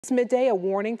This midday, a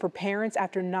warning for parents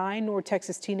after 9 North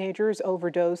Texas teenagers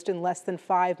overdosed in less than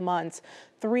 5 months.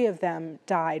 3 of them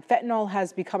died. Fentanyl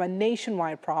has become a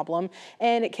nationwide problem,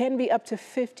 and it can be up to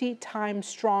 50 times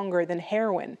stronger than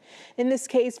heroin. In this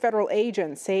case, federal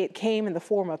agents say it came in the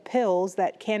form of pills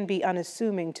that can be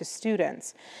unassuming to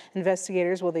students.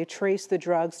 Investigators will trace the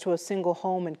drugs to a single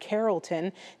home in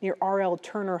Carrollton near R.L.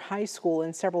 Turner High School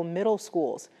and several middle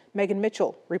schools. Megan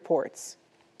Mitchell reports.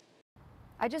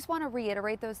 I just want to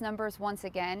reiterate those numbers once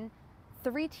again.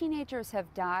 3 teenagers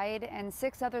have died and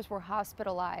 6 others were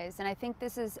hospitalized. And I think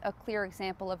this is a clear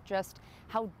example of just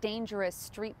how dangerous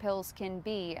street pills can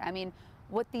be. I mean,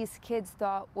 what these kids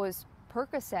thought was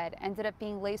Percocet ended up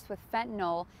being laced with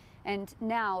fentanyl. And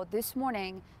now, this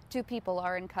morning, 2 people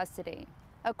are in custody.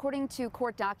 According to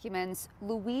court documents,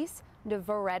 Luis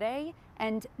Navarrete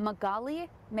and Magali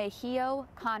Mejio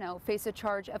Cano face a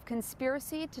charge of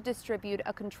conspiracy to distribute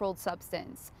a controlled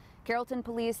substance. Carrollton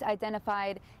police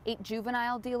identified 8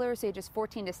 juvenile dealers ages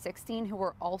 14 to 16 who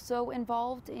were also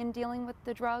involved in dealing with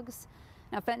the drugs.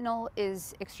 Now, fentanyl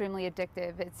is extremely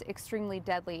addictive. It's extremely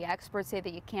deadly. Experts say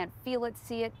that you can't feel it,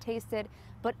 see it, taste it,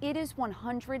 but it is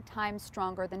 100 times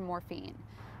stronger than morphine.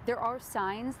 There are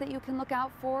signs that you can look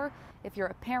out for if you're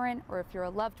a parent or if you're a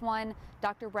loved one.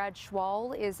 Dr. Brad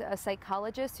Schwall is a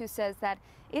psychologist who says that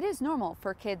it is normal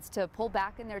for kids to pull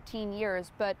back in their teen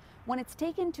years, but when it's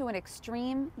taken to an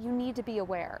extreme, you need to be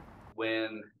aware.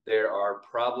 When there are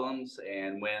problems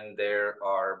and when there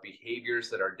are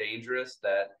behaviors that are dangerous,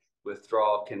 that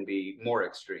withdrawal can be more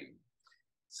extreme.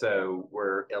 So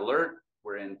we're alert,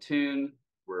 we're in tune,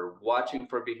 we're watching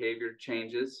for behavior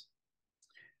changes.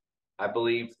 I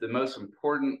believe the most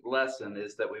important lesson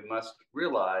is that we must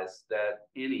realize that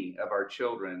any of our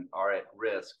children are at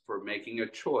risk for making a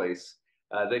choice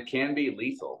that can be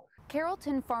lethal.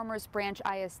 Carrollton Farmers Branch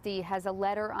ISD has a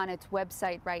letter on its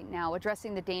website right now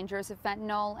addressing the dangers of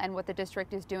fentanyl and what the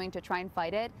district is doing to try and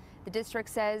fight it. The district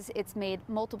says it's made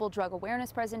multiple drug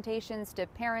awareness presentations to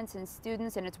parents and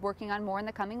students, and it's working on more in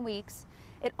the coming weeks.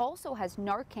 It also has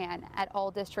Narcan at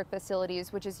all district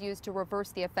facilities, which is used to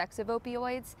reverse the effects of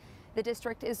opioids. The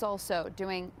district is also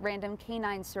doing random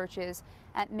canine searches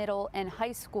at middle and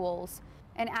high schools.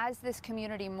 And as this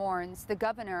community mourns, the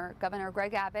Governor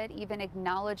Greg Abbott, even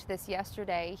acknowledged this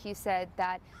yesterday. He said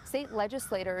that state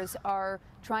legislators are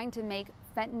trying to make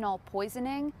fentanyl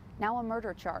poisoning now a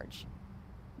murder charge.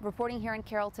 Reporting here in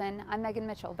Carrollton, I'm Megan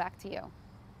Mitchell. Back to you.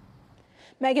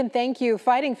 Megan, thank you.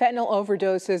 Fighting fentanyl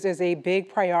overdoses is a big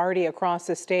priority across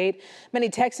the state. Many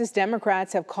Texas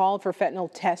Democrats have called for fentanyl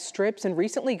test strips, and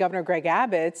recently Governor Greg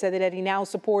Abbott said that he now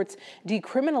supports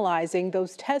decriminalizing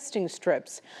those testing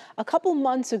strips. A couple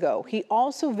months ago, he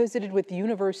also visited with the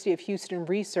University of Houston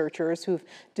researchers who've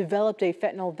developed a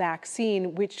fentanyl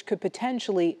vaccine which could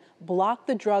potentially block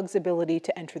the drug's ability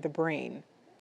to enter the brain.